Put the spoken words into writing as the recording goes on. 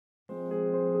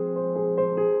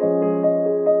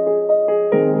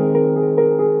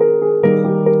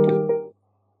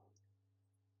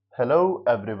Hello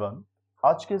everyone.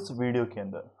 आज के इस वीडियो के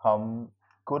अंदर हम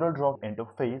कोरल ड्रॉ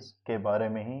इंटरफेस के बारे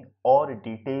में ही और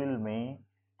डिटेल में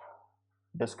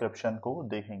डिस्क्रिप्शन को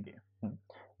देखेंगे।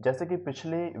 जैसे कि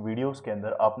पिछले वीडियोस के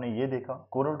अंदर आपने ये देखा,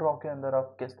 कोरल ड्रॉ के अंदर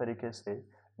आप किस तरीके से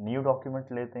न्यू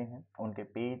डॉक्यूमेंट लेते हैं, उनके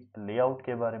पेज लेआउट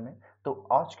के बारे में। तो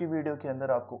आज की वीडियो के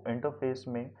अंदर आपको इंटरफेस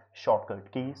में शॉर्टकट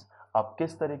कीज आप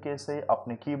किस तरीके से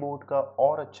अपने कीबोर्ड का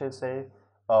और अच्छे से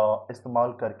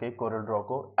इस्तेमाल करके कोरल ड्रॉ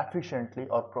को एफिशिएंटली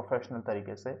और प्रोफेशनल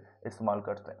तरीके से इस्तेमाल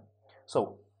करते हैं। सो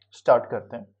स्टार्ट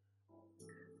करते हैं।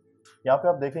 यहाँ पे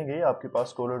आप देखेंगे आपके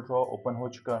पास कोरल ड्रॉ ओपन हो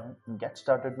चुका है। गेट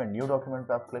स्टार्टेड में न्यू डॉक्यूमेंट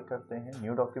पे आप क्लिक करते हैं।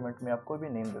 न्यू डॉक्यूमेंट में आप कोई भी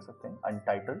नेम दे सकते हैं,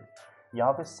 अनटाइटल्ड।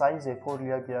 यहाँ पे साइज A4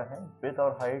 लिया गया है, विड्थ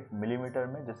और हाइट मिलीमीटर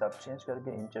में, जैसे आप चेंज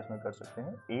करके इंचेस में कर सकते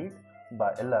हैं।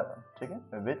 8/11, ठीक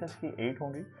है। विड्थ इसकी 8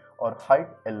 होगी और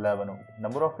हाइट 11 होगी।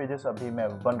 नंबर ऑफ पेजेस अभी मैं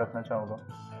 1 रखना चाहूँगा।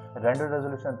 रेंडर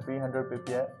रेजोल्यूशन 300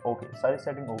 ppi है। ओके, सारी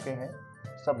सेटिंग ओके हैं।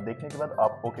 सब देखने के बाद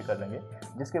आप ओके कर लेंगे,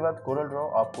 जिसके बाद कोरल ड्रॉ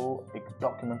आपको एक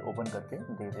डॉक्यूमेंट ओपन करके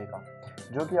दे देगा,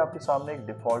 जो कि आपके सामने एक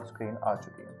डिफ़ॉल्ट स्क्रीन आ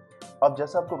चुकी है। अब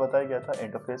जैसा आपको बताया गया था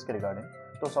इंटरफेस के रिगार्डिंग,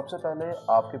 तो सबसे पहले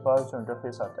आपके पास जो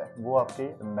इंटरफेस आता है वो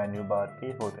आपके मेन्यू बार के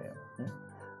होते हैं।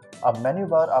 अब मेन्यू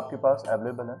बार आपके पास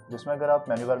अवेलेबल है, जिसमें अगर आप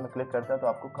मेन्यू बार में क्लिक करते हैं तो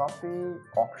आपको काफ़ी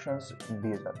ऑप्शंस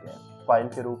दिए जाते हैं, फाइल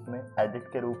के रूप में,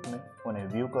 एडिट के रूप में, उन्हें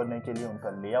व्यू करने के लिए उनका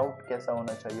लेआउट कैसा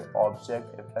होना चाहिए,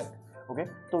 ऑब्जेक्ट, इफेक्ट। ओके,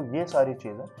 तो ये सारी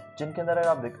चीज़ें जिनके अंदर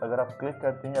अगर आप क्लिक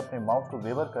करते हैं, अपने माउस को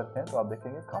वेवर करते हैं, तो आप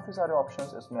देखेंगे काफ़ी सारे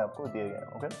ऑप्शंस इसमें आपको दिए गए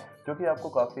हैं। ओके, जो कि आपको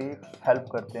काफ़ी हेल्प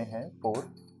करते हैं फॉर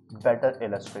बेटर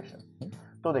इलस्ट्रेशन।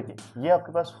 तो देखिए, ये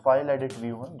आपके पास फाइल एडिट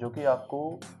व्यू है, जो कि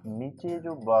आपको नीचे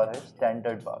जो बार है,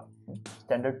 standard bar,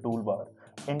 standard tool bar,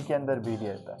 इनके अंदर भी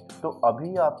दिया जाता है। तो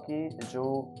अभी आपकी जो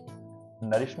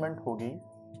नरिशमेंट होगी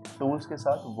टूल्स के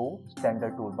साथ, वो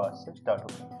स्टैंडर्ड टूल बार से स्टार्ट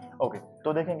होगी। ओके,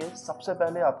 तो देखेंगे सबसे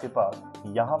पहले आपके पास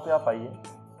यहाँ पे आप आइए,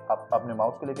 आप अपने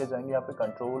माउस को लेके जाएंगे यहाँ पे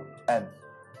Ctrl+N,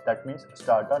 that means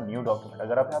start a new document.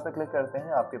 अगर आप यहाँ पे क्लिक करते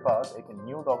हैं, आपके पास एक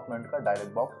न्यू डॉक्यूमेंट का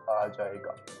डायलॉग बॉक्स आ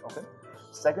जाएगा। ओके,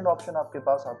 सेकंड ऑप्शन आपके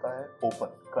पास आता है ओपन।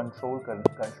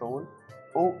 कंट्रोल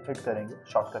O हिट करेंगे,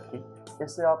 शॉर्टकट की।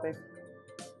 इससे आप एक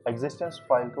एग्जिस्टेंस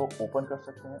फाइल को ओपन कर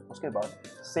सकते हैं। उसके बाद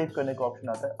सेव करने का ऑप्शन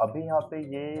आता है। अभी यहाँ पे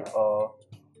ये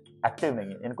एक्टिव नहीं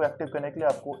है। इनको एक्टिव करने के लिए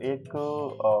आपको एक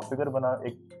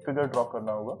फिगर ड्रॉ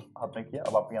करना होगा। आपने किया,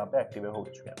 अब आप यहाँ पे एक्टिव हो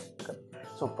चुके हैं।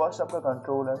 सो फर्स्ट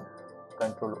आपका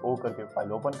Ctrl+O करके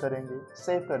फाइल ओपन करेंगे।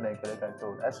 सेव करने के लिए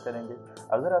Ctrl+S करेंगे।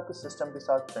 अगर आपके सिस्टम के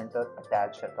साथ प्रिंटर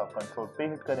अटैच है तो आप Ctrl+P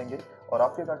हिट करेंगे और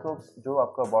आपके कंट्रोल जो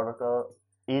आपका बॉर्डर का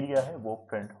एरिया है वो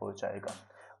प्रिंट हो जाएगा।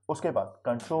 उसके बाद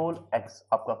Ctrl+X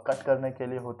आपका कट करने के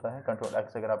लिए होता है।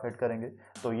 Ctrl+X अगर आप हिट करेंगे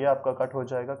तो ये आपका कट हो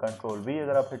जाएगा। Ctrl+V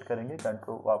अगर आप हिट करेंगे,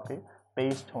 कंट्रोल आपके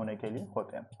पेस्ट होने के लिए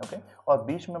होते हैं। ओके, और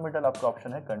बीच में मिडल आपका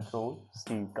ऑप्शन है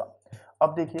Ctrl+C का।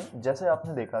 अब देखिए, जैसे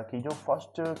आपने देखा कि जो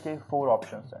फर्स्ट के 4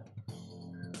 ऑप्शंस हैं,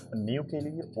 न्यू के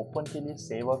लिए, ओपन के लिए,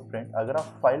 सेव और प्रिंट, अगर आप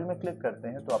फाइल में क्लिक करते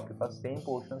हैं तो आपके पास सेम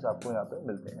पोर्शंस आपको यहाँ पे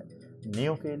मिलते हैं।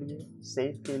 न्यू के लिए,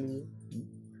 सेव के लिए,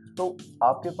 तो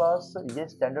आपके पास ये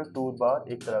स्टैंडर्ड टूल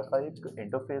बार एक तरह का एक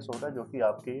इंटरफेस होता है, जो कि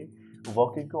आपके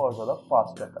वर्किंग को और ज़्यादा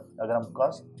फास्ट करता है। अगर हम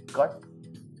कट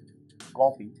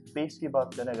कॉपी पेस्ट की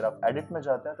बात करें, अगर आप एडिट में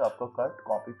जाते हैं तो आपको कट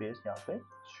कॉपी पेस्ट यहाँ पे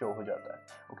शो हो जाता है।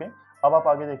 ओके, अब आप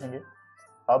आगे देखेंगे।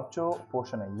 अब जो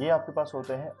पोर्शन है ये आपके पास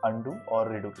होते हैं अंडू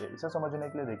और रीडू के। इसे समझने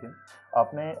के लिए देखिए,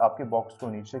 आपने आपके बॉक्स को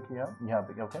नीचे किया यहाँ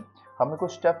पे। ओके, हमने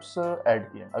कुछ स्टेप्स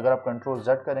ऐड किए। अगर आप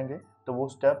Ctrl+Z करेंगे तो वो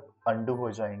स्टेप अंडू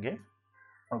हो जाएंगे।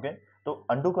 ओके, तो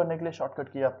अंडू करने के लिए शॉर्टकट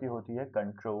की आपकी होती है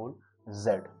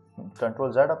Ctrl+Z।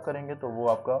 Ctrl+Z आप करेंगे तो वो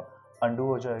आपका अंडू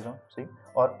हो जाएगा। सी,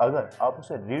 और अगर आप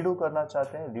उसे रीडू करना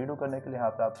चाहते हैं, रीडू करने के लिए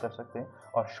यहाँ पे आप कर सकते हैं,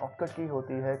 और शॉर्टकट की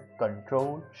होती है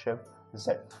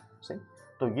Ctrl+Shift+Z। सी,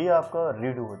 तो ये आपका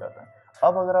रीडू हो जाता है।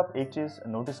 अब अगर आप एक चीज़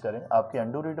नोटिस करें, आपके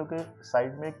अंडू रीडू के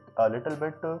साइड में एक लिटिल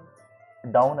बिट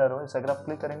डाउन एरो है। इसे अगर आप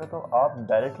क्लिक करेंगे तो आप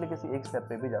डायरेक्टली किसी एक स्टेप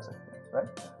पे भी जा सकते हैं,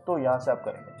 राइट। तो यहाँ से आप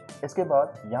करेंगे। इसके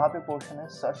बाद यहाँ पे पोर्शन है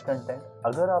सर्च कंटेंट।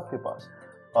 अगर आपके पास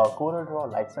कोरल ड्रॉ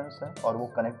लाइसेंस है और वो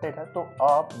कनेक्टेड है, तो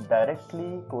आप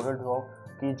डायरेक्टली कोरल ड्रॉ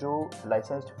की जो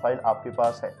लाइसेंस्ड फाइल आपके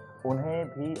पास है, उन्हें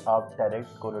भी आप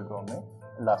डायरेक्ट कोरल ड्रॉ में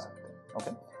ला सकते हैं।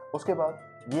 ओके, उसके बाद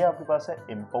ये आपके पास है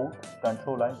इंपोर्ट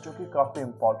कंट्रोल-I, जो कि काफ़ी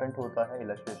इंपॉर्टेंट होता है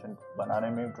इलस्ट्रेशन बनाने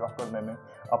में, ड्रॉ करने में।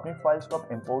 अपनी फाइल्स को आप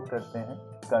इंपोर्ट करते हैं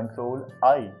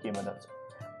Ctrl+I की मदद से।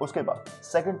 उसके बाद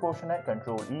सेकंड पोर्शन है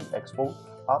Ctrl+E एक्सपोर्ट।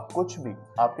 आप कुछ भी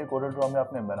आपके कोरल ड्रॉ में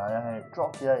आपने बनाया है, ड्रॉ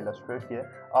किया, इलस्ट्रेट किया,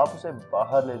 आप उसे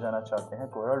बाहर ले जाना चाहते हैं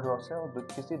कोरल ड्रॉ से और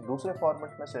किसी दूसरे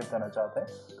फॉर्मेट में सेव करना चाहते हैं,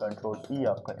 Ctrl+E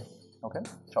आप करें। ओके,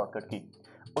 शॉर्टकट की।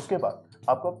 उसके बाद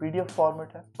आपका PDF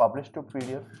फॉर्मेट है, पब्लिश टू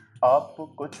PDF। आप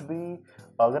कुछ भी,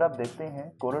 अगर आप देखते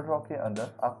हैं कोरल ड्रॉ के अंदर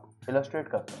आप इलस्ट्रेट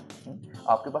करते हैं।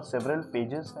 आपके पास सेवरल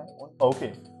पेजेस हैं। ओके,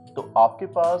 तो आपके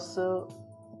पास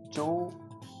जो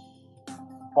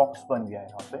बॉक्स बन गया है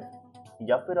यहाँ पे,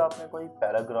 या फिर आपने कोई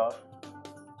पैराग्राफ,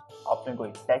 आपने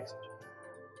कोई टेक्स्ट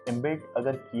एम्बेड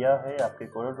अगर किया है आपके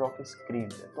कोरल ड्रॉ की स्क्रीन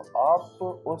पे, तो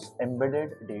आप उस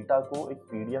एम्बेडेड डेटा को एक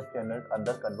पीडीएफ के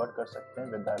अंदर कन्वर्ट कर सकते हैं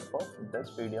with the help of this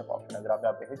PDF option. अगर आप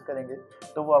यहाँ पे हिट करेंगे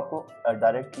तो वो आपको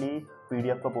डायरेक्टली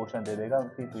पीडीएफ का पोर्शन दे देगा।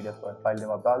 उनकी पीडीएफ फाइल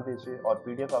नेम आप डाल दीजिए और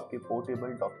पीडीएफ आपकी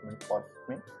पोर्टेबल डॉक्यूमेंट फॉर्मेट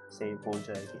में सेव हो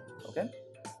जाएगी। Okay,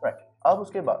 right. अब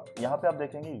उसके बाद यहाँ पे आप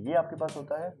देखेंगे ये आपके पास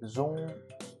होता है जूम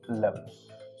लेवल।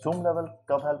 जूम लेवल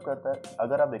कब हेल्प करता है?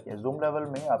 अगर आप देखिए जूम लेवल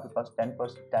में आपके पास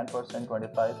 10%,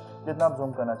 25, जितना आप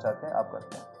जूम करना चाहते हैं आप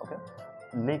करते हैं।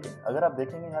 ओके, लेकिन अगर आप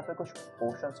देखेंगे यहाँ पे कुछ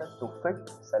पोर्शंस है, to fit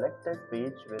selected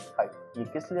page with height. ये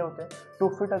किस लिए होते हैं? टू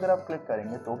फिट अगर आप क्लिक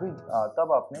करेंगे तो भी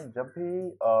तब आपने जब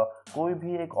भी कोई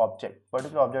भी एक ऑब्जेक्ट,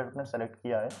 पर्टिकुलर ऑब्जेक्ट आपने सेलेक्ट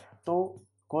किया है, तो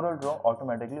कोरल ड्रॉ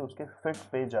ऑटोमेटिकली उसके फिट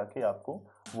पे जाके आपको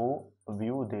वो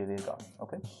व्यू दे देगा।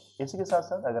 ओके, इसी के साथ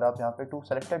साथ अगर आप यहाँ पे टू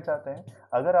सेलेक्टेड जाते हैं,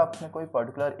 अगर आपने कोई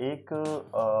पर्टिकुलर एक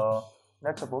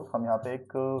लेट सपोज हम यहाँ पे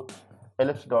एक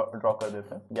एलिप्स ड्रॉ कर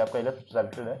देते हैं, ये आपका एलिप्स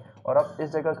सेलेक्टेड है और आप इस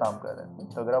जगह काम कर रहे हैं,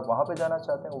 तो अगर आप वहाँ पे जाना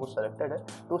चाहते हैं वो सेलेक्टेड है,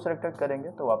 टू सेलेक्टेड करेंगे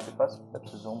तो आपके पास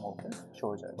एलिप्स जूम होकर शो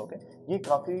हो जाएगा। ओके, ये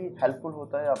काफ़ी हेल्पफुल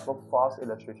होता है आपको फास्ट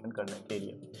इलस्ट्रेशन करने के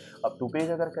लिए। अब टू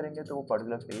पेज अगर करेंगे तो वो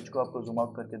पर्टिकुलर पेज को आपको जूम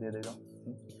आउट करके दे देगा।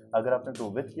 अगर आपने टू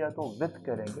विथ किया तो विथ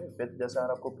करेंगे, विथ जैसा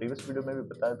आपको प्रीवियस वीडियो में भी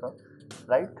बताया था,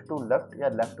 राइट टू लेफ्ट या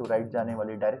लेफ्ट टू राइट जाने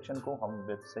वाली डायरेक्शन को हम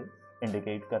विथ से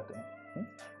इंडिकेट करते हैं।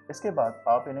 इसके बाद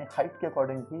आप इन्हें हाइट के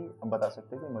अकॉर्डिंग भी बता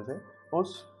सकते हैं कि मुझे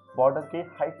उस बॉर्डर के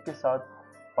हाइट के साथ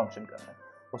फंक्शन करना है।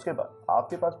 उसके बाद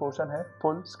आपके पास पोर्शन है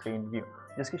फुल स्क्रीन व्यू,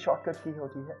 जिसकी शॉर्टकट की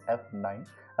होती है F9।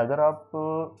 अगर आप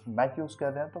मैक यूज़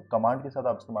कर रहे हैं तो कमांड के साथ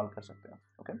आप इस्तेमाल कर सकते हैं।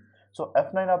 ओके, सो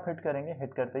F9 आप हिट करेंगे,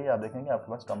 हिट करते ही आप देखेंगे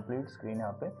आपके पास कंप्लीट स्क्रीन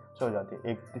यहाँ पे शो हो जाती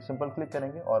है। एक सिंपल क्लिक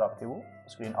करेंगे और आपकी वो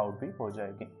स्क्रीन आउट भी हो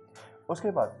जाएगी।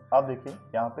 उसके बाद आप देखिए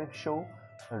यहाँ पे शो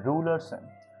रूलर्स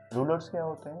हैं। रूलर्स क्या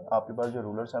होते हैं? आपके पास जो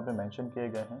रूलर्स यहाँ पे मेंशन किए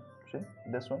गए हैं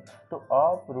दिस वन, तो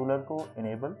आप रूलर को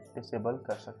इनेबल डिसेबल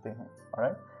कर सकते हैं।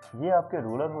 ऑलराइट, ये आपके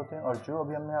रूलर होते हैं और जो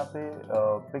अभी हमने यहाँ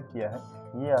पे पिक किया है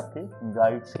ये आपके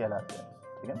गाइड्स कहलाते हैं।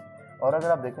 ठीक है, और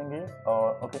अगर आप देखेंगे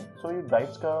ओके, सो ये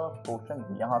गाइड्स का पोर्शन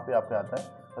यहाँ पे आपके आता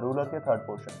है रूलर के थर्ड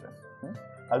पोर्शन पे।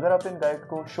 अगर आप इन गाइड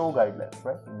को शो गाइड लेफ्ट,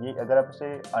 राइट, ये अगर आप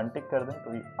इसे अनटिक कर दें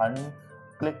तो ये अन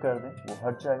क्लिक कर दें वो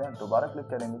हट जाएगा, दोबारा क्लिक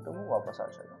करेंगे तो वो वापस आ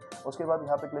जाएगा। उसके बाद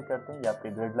यहाँ पे क्लिक करते हैं, ये आपकी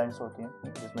ग्रिड लाइन्स होती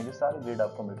हैं जिसमें कि सारे ग्रिड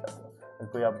आपको मिल जाते हैं।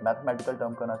 कोई आप मैथमेटिकल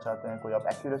टर्म करना चाहते हैं, कोई आप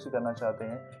एक्यूरेसी करना चाहते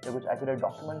हैं या कुछ एक्यूरेट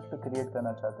डॉक्यूमेंट क्रिएट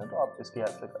करना चाहते हैं तो आप इसकी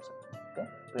हेल्प से कर सकते हैं। ठीक है,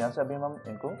 तो यहाँ से अभी हम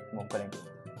इनको मूव करेंगे।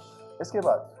 इसके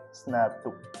बाद स्नैप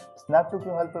टू। स्नैप टू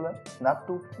क्यों हेल्पफुल है? स्नैप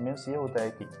टू मीन्स ये होता है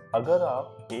कि अगर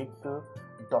आप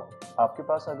आपके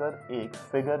पास अगर एक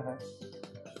फिगर है,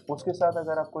 उसके साथ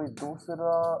अगर आप कोई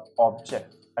दूसरा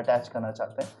ऑब्जेक्ट अटैच करना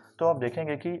चाहते हैं तो आप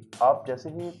देखेंगे कि आप जैसे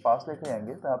ही पास लेके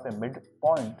आएंगे तो यहाँ पे मिड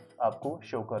पॉइंट आपको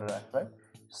शो कर रहा है, राइट,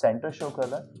 सेंटर शो कर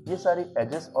रहा है। ये सारी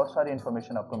एजेस और सारी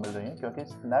इन्फॉर्मेशन आपको मिल रही है क्योंकि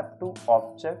स्नैप टू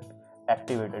ऑब्जेक्ट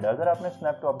एक्टिवेटेड है। अगर आपने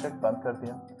स्नैप टू ऑब्जेक्ट बंद कर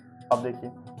दिया, अब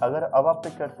देखिए अगर अब आप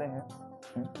पिक करते हैं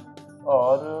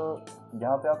और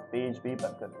यहाँ पे आप पेज भी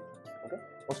बंद कर दीजिए। ओके,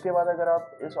 उसके बाद अगर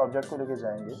आप इस ऑब्जेक्ट को लेके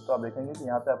जाएंगे तो आप देखेंगे कि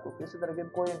यहाँ पे आपको किसी तरह की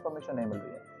कोई इन्फॉर्मेशन नहीं मिल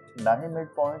रही है, ना ही मिड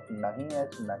पॉइंट, ना ही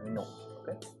एच, ना ही नो।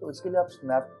 ओके, तो इसके लिए आप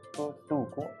स्नैप टू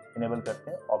को इनेबल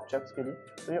करते हैं ऑब्जेक्ट्स के लिए।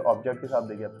 तो ये ऑब्जेक्ट के साथ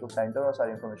देखिए आपको सेंटर और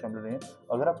सारी इन्फॉर्मेशन मिल रही है।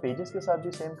 अगर आप पेजेस के साथ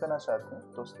भी सेम करना चाहते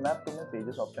हैं तो स्नैप टू में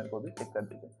पेजेस ऑप्शन को भी टिक कर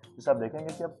दीजिए, जिससे आप देखेंगे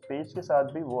कि अब पेज के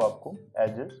साथ भी वो आपको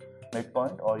एजेस, मिड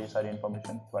पॉइंट और ये सारी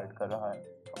इन्फॉर्मेशन प्रोवाइड कर रहा है।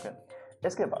 ओके,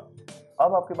 इसके बाद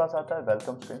अब आपके पास आता है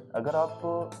वेलकम स्क्रीन। अगर आप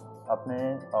अपने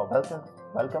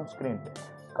वेलकम स्क्रीन पे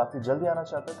काफ़ी जल्दी आना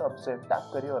चाहते हैं तो आप इसे टैप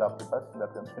करिए और आपके पास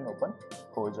वेलकम स्क्रीन ओपन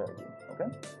हो जाएगी। Okay,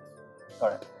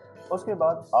 alright. उसके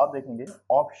बाद आप देखेंगे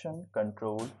ऑप्शन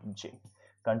कंट्रोल जे।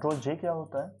 कंट्रोल जे क्या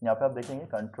होता है? यहाँ पे आप देखेंगे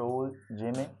कंट्रोल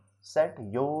जे में set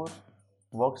your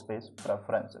work space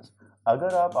preferences.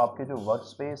 अगर आप आपके जो वर्क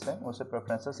स्पेस है उसे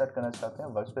प्रेफरेंसेस सेट करना चाहते हैं,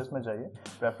 वर्क स्पेस में जाइए।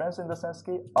 प्रेफरेंस इन द सेंस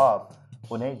कि आप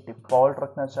उन्हें डिफ़ॉल्ट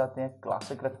रखना चाहते हैं,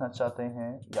 क्लासिक रखना चाहते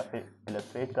हैं या फिर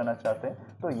इलस्ट्रेट करना चाहते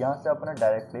हैं तो यहाँ से अपना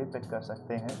डायरेक्टली पिक कर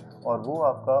सकते हैं और वो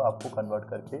आपको कन्वर्ट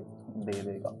करके दे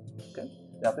देगा। ओके,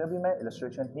 यहाँ पे अभी मैं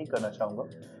इलस्ट्रेशन ही करना चाहूँगा।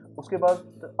 उसके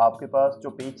बाद आपके पास जो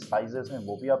पेज साइजेस हैं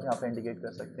वो भी आप यहाँ पे इंडिकेट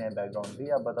कर सकते हैं, बैकग्राउंड भी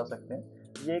आप बता सकते हैं।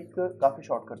 ये एक काफ़ी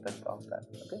शॉर्टकट तरीका होता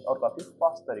है। ओके, और काफ़ी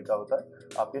फास्ट तरीका होता है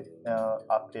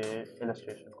आपके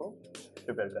इलस्ट्रेशन को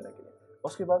प्रिपेयर करने के लिए।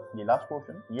 उसके बाद ये लास्ट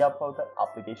पोर्शन ये आपका होता है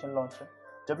एप्लीकेशन लॉन्चर।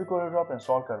 जब भी कोरल ड्रॉ आप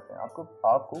इंस्टॉल करते हैं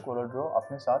आपको कोरल ड्रॉ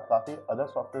अपने साथ काफ़ी अदर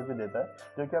सॉफ्टवेयर भी देता है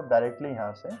जो कि आप डायरेक्टली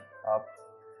यहाँ से आप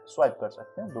स्वाइप कर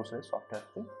सकते हैं दूसरे सॉफ्टवेयर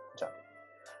के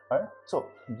जाए। सो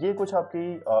ये कुछ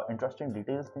आपकी इंटरेस्टिंग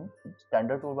डिटेल्स थी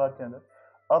स्टैंडर्ड टूल बार के अंदर।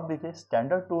 अब देखिए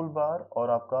स्टैंडर्ड टूल बार और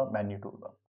आपका मेन्यू टूल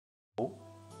बार,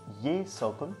 तो ये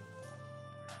सर्कल,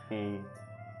 ये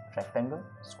रेक्टेंगल,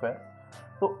 स्क्वायर,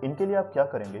 तो इनके लिए आप क्या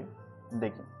करेंगे,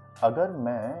 देखिए अगर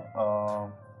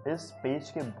मैं इस पेज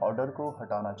के बॉर्डर को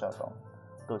हटाना चाहता हूँ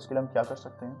तो इसके लिए हम क्या कर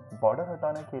सकते हैं, बॉर्डर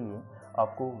हटाने के लिए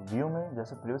आपको व्यू में,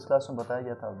 जैसे प्रीवियस क्लास में बताया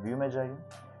गया था, व्यू में जाइए,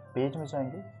 पेज में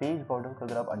जाएंगे, पेज बॉर्डर को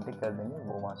अगर आप अनटिक कर देंगे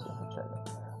वो वहाँ से हट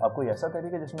जाएगा। आपको ऐसा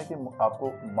तरीका जिसमें कि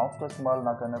आपको माउस का इस्तेमाल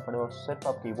ना करना पड़े और सिर्फ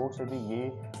आप कीबोर्ड से भी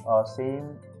ये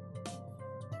सेम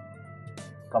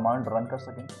कमांड रन कर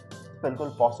सकें, बिल्कुल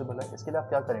पॉसिबल है। इसके लिए आप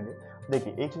क्या करेंगे,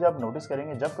 देखिए एक चीज़ आप नोटिस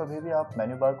करेंगे, जब कभी भी आप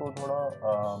मेन्यू बार को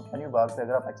थोड़ा मेन्यू बार पे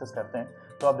अगर आप एक्सेस करते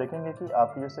हैं तो आप देखेंगे कि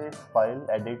आपकी जैसे फाइल,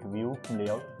 एडिट, व्यू,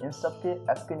 लेआउट, इन सब के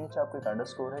एफ के नीचे आपको एक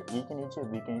अंडरस्कोर है, ई के नीचे,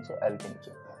 वी के नीचे, एल के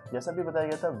नीचे, जैसा भी बताया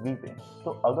गया था वी पे।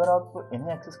 तो अगर आप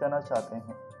इन्हें एक्सेस करना चाहते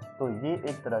हैं तो ये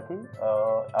एक तरह की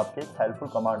आपके एक हेल्पफुल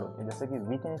कमांड होती है। जैसे कि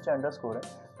वी के नीचे अंडरस्कोर है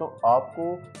तो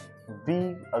आपको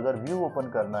वी, अगर व्यू ओपन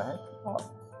करना है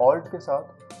आप ऑल्ट के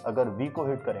साथ अगर वी को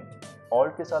हिट करेंगे,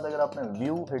 ऑल्ट के साथ अगर आपने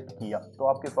व्यू हिट किया तो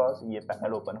आपके पास ये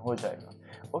पैनल ओपन हो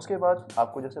जाएगा। उसके बाद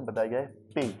आपको जैसे बताया गया है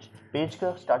पेज, पेज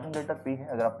का स्टार्टिंग डेटा पी है,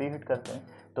 अगर आप पी हिट करते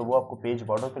हैं तो वो आपको पेज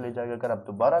बॉर्डर पे ले जाएगा, अगर आप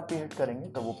दोबारा पी हिट करेंगे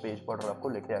तो वो पेज बॉर्डर आपको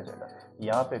लेके आ जाएगा।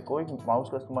 यहाँ पे कोई माउस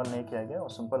का इस्तेमाल नहीं किया गया और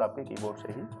सिंपल आपके कीबोर्ड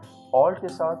से ही ऑल्ट के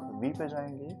साथ वी पे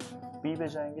जाएंगे, पी पे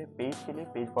जाएंगे, पेज के लिए,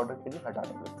 पेज बॉर्डर के लिए, हटाने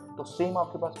के लिए, तो सेम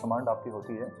आपके पास कमांड आपकी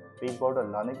होती है पेज बॉर्डर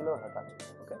लाने के लिए और हटाने के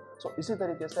लिए। ओके, सो इसी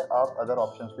तरीके से आप अदर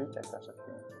ऑप्शंस भी चेक कर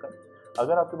सकते हैं। ओके,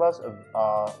 अगर आपके पास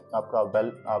आपका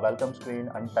वेलकम स्क्रीन,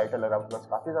 अनटाइटल, अगर आपके पास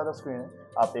काफ़ी ज़्यादा स्क्रीन है,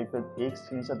 आप एक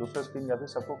स्क्रीन से दूसरे स्क्रीन या फिर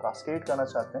सबको कास्केड करना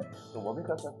चाहते हैं तो वो भी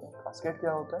कर सकते हैं। कास्केड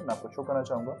क्या होता है मैं आपको शो करना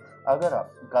चाहूँगा। अगर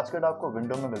आप कास्केड आपको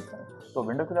विंडो में मिलता है तो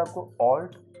विंडो के लिए आपको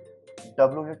ऑल्ट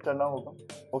डब्ल्यू हिट करना होगा।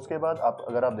 उसके बाद आप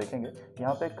अगर आप देखेंगे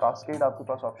यहाँ पे कास्केड आपके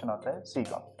पास ऑप्शन आता है सी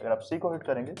का, अगर आप सी को हिट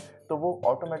करेंगे तो वो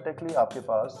ऑटोमेटिकली आपके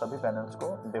पास सभी पैनल्स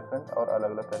को डिफरेंट और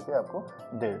अलग अलग करके आपको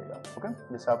दे देगा। ओके,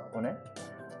 जिससे आप उन्हें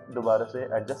दोबारा से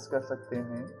एडजस्ट कर सकते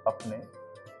हैं अपने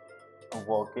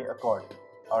वर्क के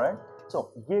अकॉर्डिंग। ऑलराइट,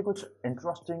 सो ये कुछ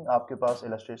इंटरेस्टिंग आपके पास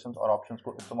इलस्ट्रेशंस और ऑप्शंस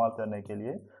को इस्तेमाल करने के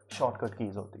लिए शॉर्टकट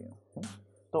कीज होती हैं।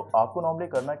 तो आपको नॉर्मली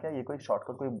करना क्या है, ये कोई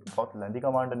शॉर्टकट कोई बहुत लेंथी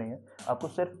कमांड नहीं है, आपको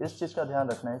सिर्फ इस चीज़ का ध्यान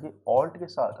रखना है कि ऑल्ट के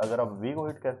साथ अगर आप वी को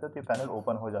हिट करते हैं तो ये पैनल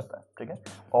ओपन हो जाता है। ठीक है,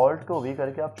 ऑल्ट को वी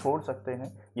करके आप छोड़ सकते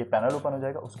हैं, ये पैनल ओपन हो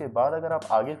जाएगा। उसके बाद अगर आप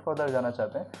आगे फर्दर जाना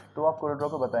चाहते हैं तो आप कोरेल ड्रॉ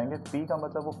को बताएंगे, पी का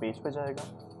मतलब वो पेज पे जाएगा,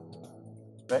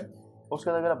 राइट।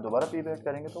 उसके बाद अगर आप दोबारा पी पे हिट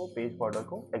करेंगे तो वो पेज बॉर्डर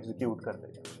को एग्जीक्यूट कर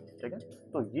देगा। ठीक है,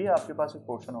 तो ये आपके पास एक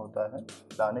पोर्शन होता है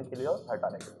लाने के लिए और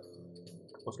हटाने के लिए।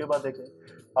 उसके बाद देखें,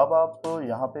 अब आप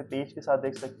यहाँ पे पेज के साथ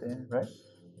देख सकते हैं,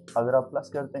 राइट। अगर आप प्लस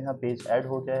करते हैं पेज ऐड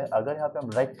हो गया है। अगर यहाँ पे हम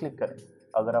राइट क्लिक करें,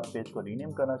 अगर आप पेज को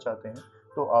रीनेम करना चाहते हैं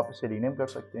तो आप इसे रीनेम कर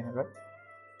सकते हैं, राइट।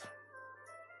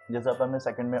 जैसे आप हमने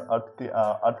सेकंड में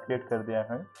अर्थ क्रिएट कर दिया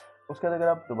है। उसके बाद अगर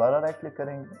आप दोबारा राइट क्लिक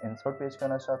करेंगे, इंसर्ट पेज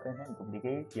करना चाहते हैं,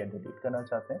 डुप्लीकेट या डिलीट करना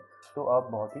चाहते हैं तो आप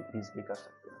बहुत ही ईजिली कर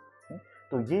सकते हैं।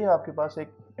 तो ये आपके पास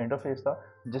एक इंटरफेस था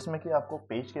जिसमें कि आपको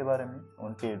पेज के बारे में,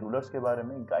 उनके रूलर्स के बारे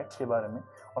में, गाइड्स के बारे में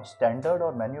और स्टैंडर्ड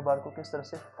और मेन्यू बार को किस तरह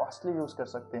से फास्टली यूज़ कर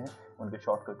सकते हैं, उनके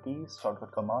शॉर्टकट कीज,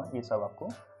 शॉर्टकट कमांड, ये सब आपको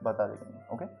बता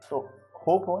देंगे। ओके, तो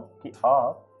होप हो कि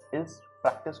आप इस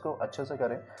प्रैक्टिस को अच्छे से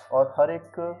करें और हर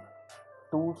एक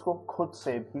टूल्स को खुद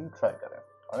से भी ट्राई करें।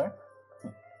 Alright,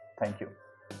 thank you.